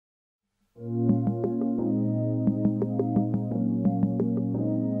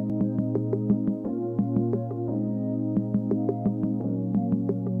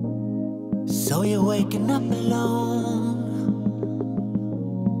Oh, you're waking up alone.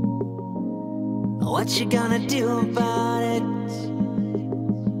 What you gonna do about it?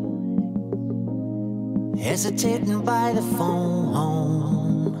 Hesitating by the phone.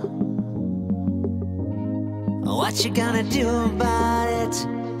 What you gonna do about it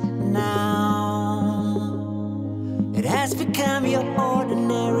now? It has become your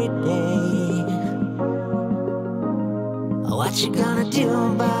ordinary day. What you gonna do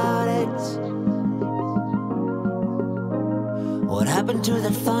about it? What happened to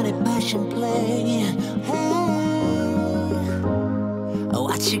the funny passion play? Hey,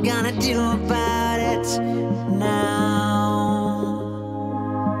 what you gonna do about it now?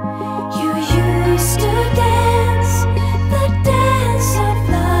 You used to dance the dance of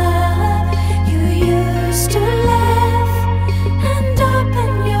love. You used to laugh and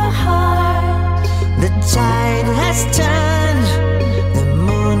open your heart. The tide has turned, the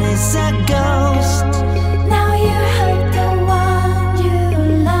moon is a ghost. Now you hurt the one you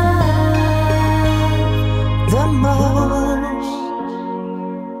love the most.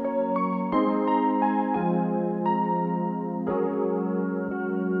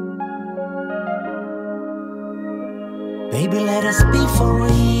 Baby, let us be for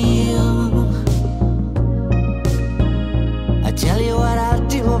real. I tell you what I'll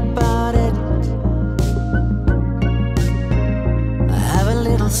do about it. I have a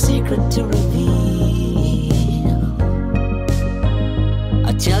little secret to reveal.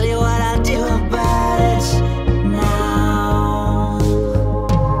 I tell you what I'll do about it now.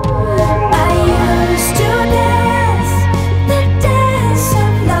 I used to dance the dance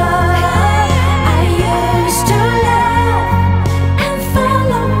of love. I used to laugh and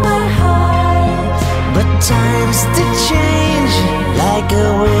follow my heart. But times did change like a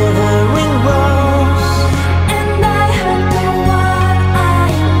wind.